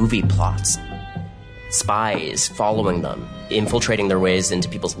like movie plots. Spies following them, infiltrating their ways into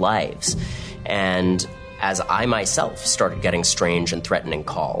people's lives. And as I myself started getting strange and threatening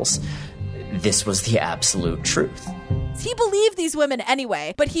calls, this was the absolute truth. He believed these women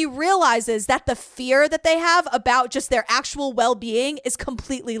anyway, but he realizes that the fear that they have about just their actual well-being is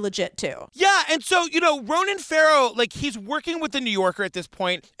completely legit too. Yeah, and so, Ronan Farrow, like, he's working with the New Yorker at this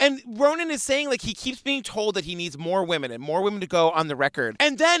point, and Ronan is saying, like, he keeps being told that he needs more women and more women to go on the record.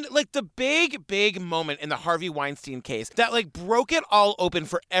 And then, like, the big moment in the Harvey Weinstein case that, like, broke it all open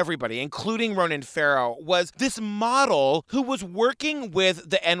for everybody, including Ronan Farrow, was this model who was working with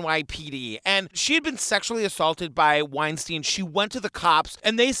the NYPD, and she had been sexually assaulted by one Weinstein, she went to the cops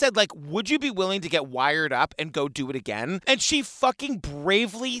and they said, like, would you be willing to get wired up and go do it again? And she fucking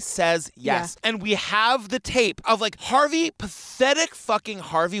bravely says yes. Yeah. And we have the tape of like pathetic fucking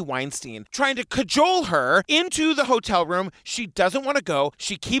Harvey Weinstein trying to cajole her into the hotel room. She doesn't want to go.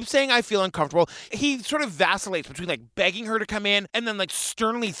 She keeps saying, I feel uncomfortable. He sort of vacillates between like begging her to come in and then like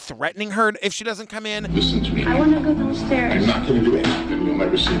sternly threatening her if she doesn't come in. Listen to me. I want to go downstairs. I'm not going to do anything. You'll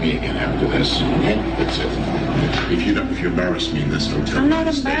never see me again after this. Okay? That's it. If you embarrass me in this hotel, I'm not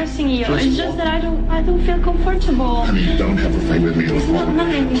embarrassing you. It's just that I don't feel comfortable. Honey, don't have a fight with me. It's not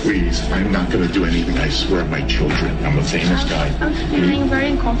nice. Please, I'm not going to do anything. I swear, my children. I'm a famous guy. I'm feeling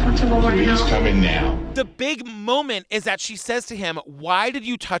very uncomfortable right now. Please come in now. The big moment is that she says to him, why did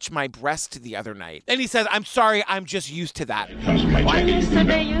you touch my breast the other night? And he says, I'm sorry, I'm just used to that. Why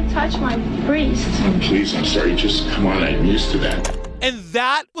yesterday you touched my breast? Oh, please, I'm sorry. Just come on. I'm used to that. And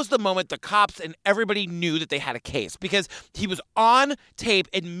that was the moment the cops and everybody knew that they had a case because he was on tape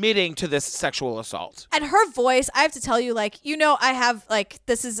admitting to this sexual assault. And her voice, I have to tell you, like, you know, I have, like,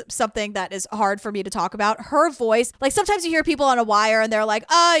 this is something that is hard for me to talk about. Her voice, like, sometimes you hear people on a wire and they're like,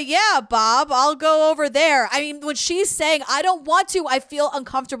 yeah, Bob, I'll go over there. I mean, when she's saying, I don't want to, I feel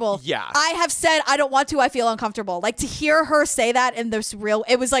uncomfortable. Yeah. I have said, I don't want to, I feel uncomfortable. Like, to hear her say that in this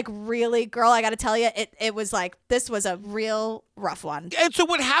it was like really, girl, I gotta tell you, it was like, this was a real rough one. And so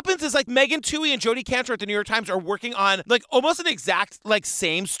what happens is like Megan Twohey and Jodi Kantor at the New York Times are working on like almost an exact like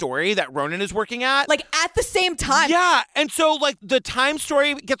same story that Ronan is working at. Like at the same time. Yeah. And so like the Times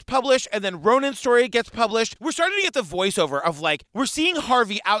story gets published and then Ronan's story gets published. We're starting to get the voiceover of like, we're seeing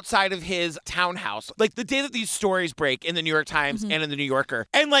Harvey outside of his townhouse. Like the day that these stories break in the New York Times and in the New Yorker.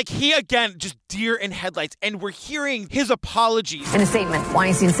 And like he again, just deer in headlights. And we're hearing his apologies. In a statement,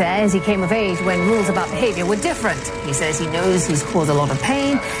 Weinstein says he came of age when rules about behavior were different. He says he knows he's caused a lot of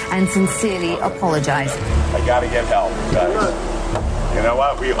pain and sincerely apologizing. I gotta get help, guys. You know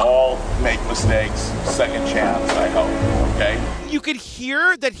what? We all make mistakes. Second chance, I hope. Okay? You could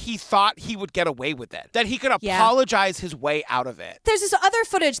hear that he thought he would get away with it, that he could apologize his way out of it. There's this other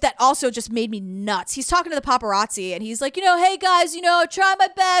footage that also just made me nuts. He's talking to the paparazzi and he's like, you know, hey guys, you know, try my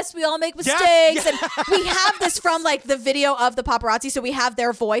best. We all make mistakes. Yes. And we have this from like the video of the paparazzi. So we have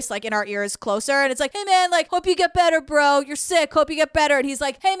their voice like in our ears closer. And it's like, hey man, like, hope you get better, bro. You're sick. Hope you get better. And he's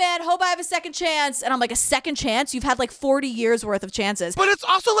like, hey man, hope I have a second chance. And I'm like, a second chance? You've had like 40 years worth of chances. But it's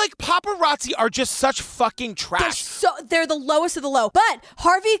also like paparazzi are just such fucking trash. They're the lowest of the low. But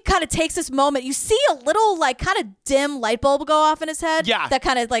Harvey kind of takes this moment. You see a little like kind of dim light bulb go off in his head. Yeah. That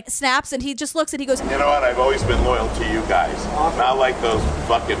kind of like snaps and he just looks and he goes, You know what? I've always been loyal to you guys. Not like those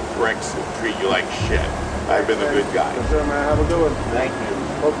fucking pricks who treat you like shit. I've been a good guy. Yes, sir, man. Have a good one. Thank you.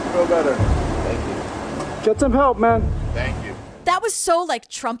 Hope you feel better. Thank you. Get some help, man. Thank you. that was so like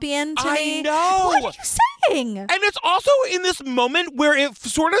Trumpian to me. I know. What are you saying? And it's also in this moment where it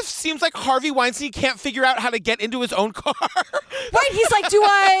sort of seems like Harvey Weinstein can't figure out how to get into his own car. Right? He's like, do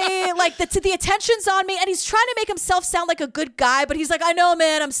I, like, the attention's on me. And he's trying to make himself sound like a good guy, but he's like, I know,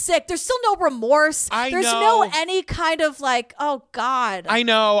 man, I'm sick. There's still no remorse. There's no any kind of like, oh, God. I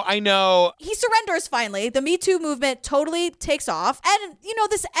know. He surrenders finally. The Me Too movement totally takes off. And, you know,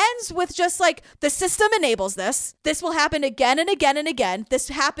 this ends with just like, the system enables this. This will happen again and again and again. This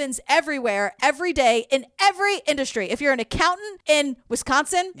happens everywhere, every day, in every industry. If you're an accountant in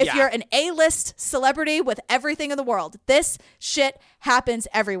Wisconsin, if you're an A-list celebrity with everything in the world, this shit happens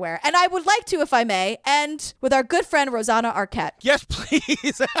everywhere. And I would like to, if I may, end with our good friend Rosanna Arquette. Yes,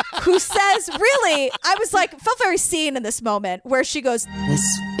 please. Who says, really, I was like, felt very seen in this moment where she goes,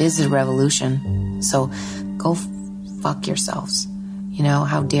 this is a revolution. So go fuck yourselves. You know,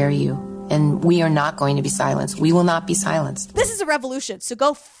 how dare you? And we are not going to be silenced. We will not be silenced. This is a revolution. So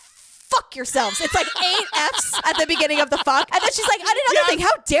go fuck yourselves. It's like 8 F's at the beginning of the fuck. And then she's like, another thing,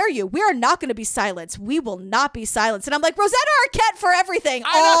 how dare you? We are not going to be silenced. We will not be silenced. And I'm like, Rosanna Arquette for everything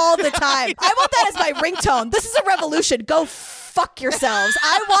all the time. I want that as my ringtone. This is a revolution. Go fuck yourselves.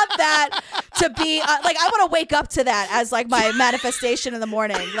 I want that to be like, I want to wake up to that as like my manifestation in the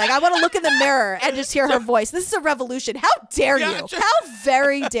morning. Like I want to look in the mirror and just hear her voice. This is a revolution. How dare you? How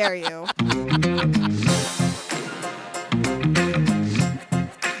very dare you?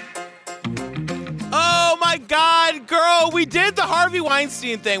 Oh my God, girl, we did the Harvey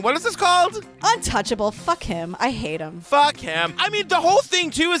Weinstein thing. What is this called? Untouchable. Fuck him. I hate him. Fuck him. I mean, the whole thing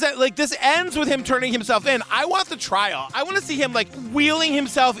too is that like this ends with him turning himself in. I want the trial. I want to see him like wheeling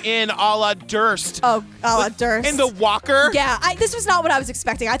himself in a la Durst. Oh, a la Durst. In the walker. Yeah, this was not what I was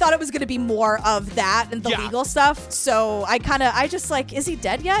expecting. I thought it was going to be more of that and the legal stuff. So I just like, is he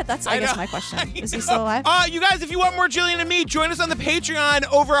dead yet? That's, I guess, my question. Is he still alive? You guys, if you want more Jillian and me, join us on the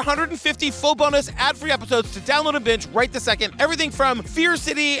Patreon. Over 150 full bonus ad-free episodes episodes to download and binge right this second. Everything from Fear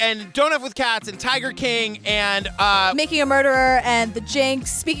City and Don't F with Cats and Tiger King and Making a Murderer and The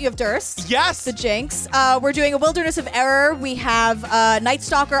Jinx. Speaking of Durst. Yes. The Jinx. We're doing A Wilderness of Error. We have Night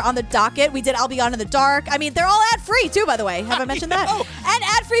Stalker on the docket. We did I'll Be Gone in the Dark. I mean, they're all ad-free too, by the way. Have I mentioned that? And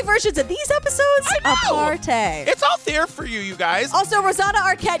ad-free versions of these episodes. A party. It's all there for you, you guys. Also, Rosanna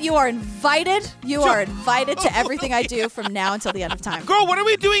Arquette, you are invited. You are invited to everything I do from now until the end of time. Girl, what are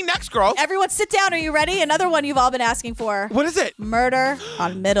we doing next, girl? Everyone sit down. Are you ready? Another one you've all been asking for. What is it? Murder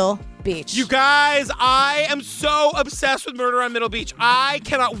on Middle Beach. You guys, I am so obsessed with Murder on Middle Beach. I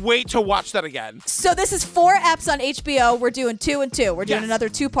cannot wait to watch that again. So this is 4 eps on HBO. We're doing 2 and 2. We're doing another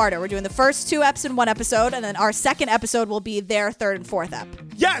 2-parter. We're doing the first 2 eps in one episode, and then our second episode will be their 3rd and 4th ep.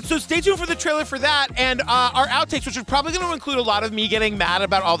 Yeah, so stay tuned for the trailer for that and our outtakes, which are probably going to include a lot of me getting mad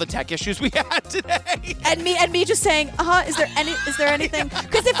about all the tech issues we had today. And me just saying, is there anything?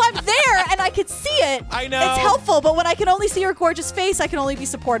 Because if I'm there and I could see it, I know it's helpful. But when I can only see your gorgeous face, I can only be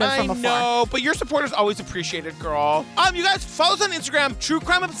supportive from afar. I know, but your support is always appreciated, girl. You guys, follow us on Instagram, True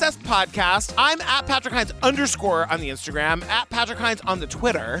Crime Obsessed Podcast. I'm at Patrick Hines _ on the Instagram, at Patrick Hines on the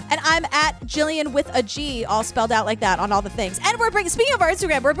Twitter. And I'm at Jillian with a G, all spelled out like that on all the things. And speaking of our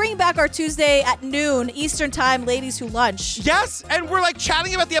Instagram, we're bringing back our Tuesday at noon Eastern Time Ladies Who Lunch. Yes, and we're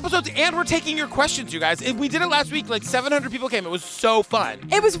chatting about the episodes and we're taking your questions, you guys. We did it last week, 700 people came. It was so fun.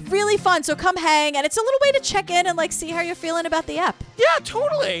 It was really fun, so come hang, and it's a little way to check in and see how you're feeling about the app. Yeah,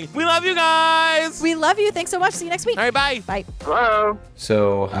 totally. We love you guys. We love you. Thanks so much. See you next week. All right, bye. Bye. Hello.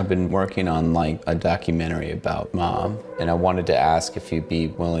 So I've been working on a documentary about Mom, and I wanted to ask if you'd be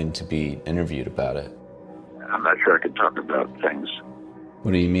willing to be interviewed about it. I'm not sure I could talk about things.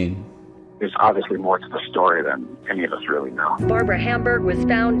 What do you mean? There's obviously more to the story than any of us really know. Barbara Hamburg was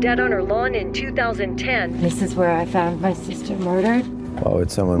found dead on her lawn in 2010. This is where I found my sister murdered. Why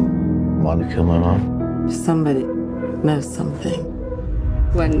would someone want to kill my mom? Somebody knows something.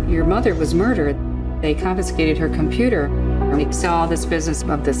 When your mother was murdered, they confiscated her computer. We saw this business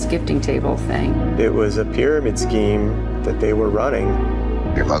of this gifting table thing. It was a pyramid scheme that they were running.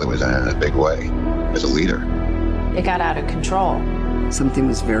 Your mother was in a big way as a leader. It got out of control. Something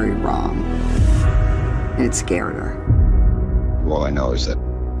was very wrong. And it scared her. All I know is that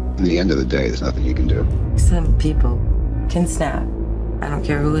in the end of the day, there's nothing you can do. Some people can snap. I don't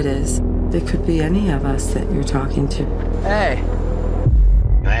care who it is. It could be any of us that you're talking to. Hey,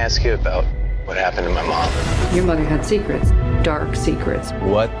 can I ask you about what happened to my mom? Your mother had secrets, dark secrets.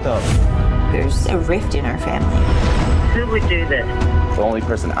 What the? There's a rift in our family. Who would do this? The only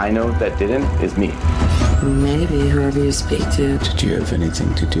person I know that didn't is me. Maybe whoever you speak to. Did you have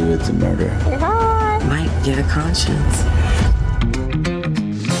anything to do with the murder? Might get a conscience.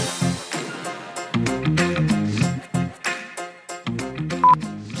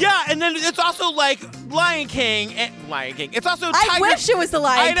 Yeah, and then it's also Lion King. It's also Tiger. I wish it was the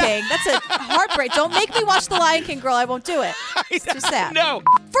Lion King. That's a heartbreak. Don't make me watch the Lion King, girl. I won't do it. It's too sad. No.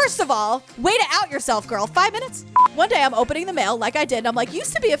 First of all, way to out yourself, girl. 5 minutes. One day I'm opening the mail like I did. And I'm like,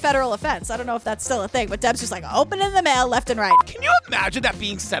 used to be a federal offense. I don't know if that's still a thing, but Deb's just opening the mail left and right. Can you imagine that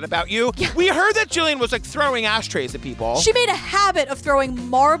being said about you? Yeah. We heard that Jillian was throwing ashtrays at people. She made a habit of throwing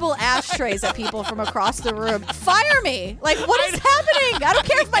marble ashtrays at people from across the room. Fire me. What is happening? I don't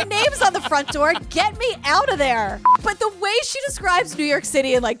care if my name's on the front door. Get me out of there. But the way she describes New York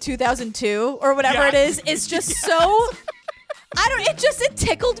City in 2002 or whatever it is just so... it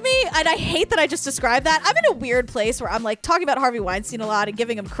tickled me, and I hate that I just described that. I'm in a weird place where I'm talking about Harvey Weinstein a lot and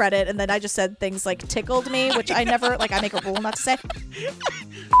giving him credit, and then I just said things like tickled me, which I never, I make a rule not to say.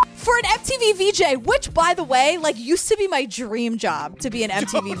 For an MTV VJ, which, by the way, used to be my dream job to be an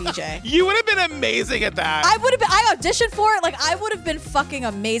MTV VJ. You would have been amazing at that. I auditioned for it. I would have been fucking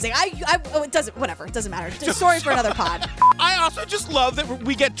amazing. It doesn't matter. It's a story for another pod. I also just love that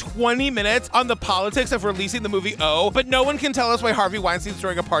we get 20 minutes on the politics of releasing the movie O, but no one can tell us why Harvey Weinstein's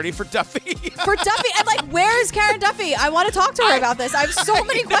throwing a party for Duffy. For Duffy? And where is Karen Duffy? I want to talk to her about this. I have so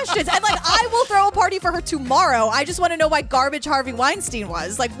many questions. And I will throw a party for her tomorrow. I just want to know why garbage Harvey Weinstein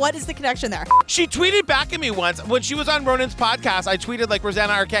was. What is the connection there? She tweeted back at me once when she was on Ronan's podcast. I tweeted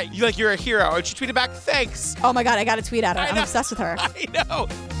Rosanna Arquette, you're a hero. And she tweeted back, thanks. Oh my God, I got to tweet at her. I'm obsessed with her. I know.